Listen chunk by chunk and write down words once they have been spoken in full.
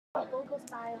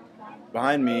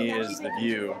Behind me is the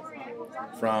view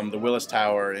from the Willis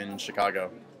Tower in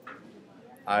Chicago.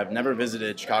 I've never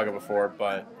visited Chicago before,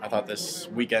 but I thought this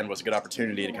weekend was a good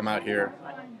opportunity to come out here,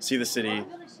 see the city.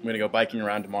 I'm going to go biking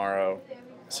around tomorrow,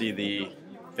 see the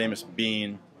famous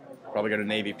Bean, probably go to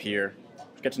Navy Pier,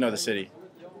 get to know the city.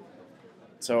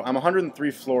 So I'm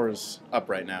 103 floors up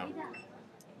right now,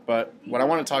 but what I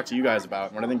want to talk to you guys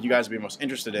about, what I think you guys would be most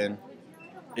interested in,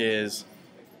 is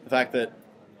the fact that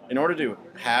in order to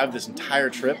have this entire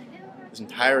trip, this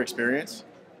entire experience,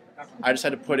 I just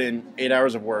had to put in 8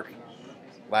 hours of work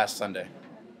last Sunday.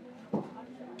 So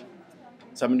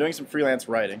I've been doing some freelance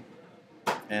writing,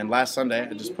 and last Sunday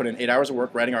I just put in 8 hours of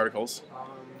work writing articles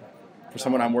for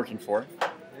someone I'm working for,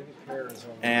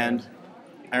 and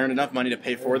I earned enough money to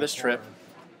pay for this trip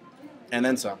and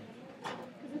then some.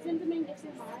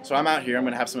 So I'm out here, I'm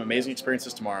going to have some amazing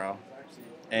experiences tomorrow,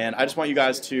 and I just want you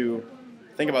guys to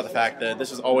think about the fact that this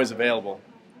is always available.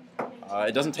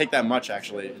 It doesn't take that much,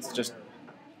 actually. It's just,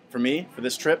 for me, for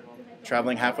this trip,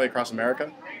 traveling halfway across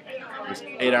America, it was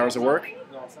 8 hours of work,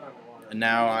 and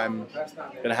now I'm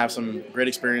going to have some great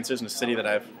experiences in a city that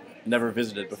I've never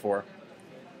visited before.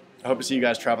 I hope to see you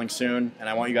guys traveling soon, and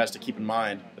I want you guys to keep in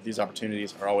mind that these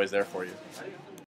opportunities are always there for you.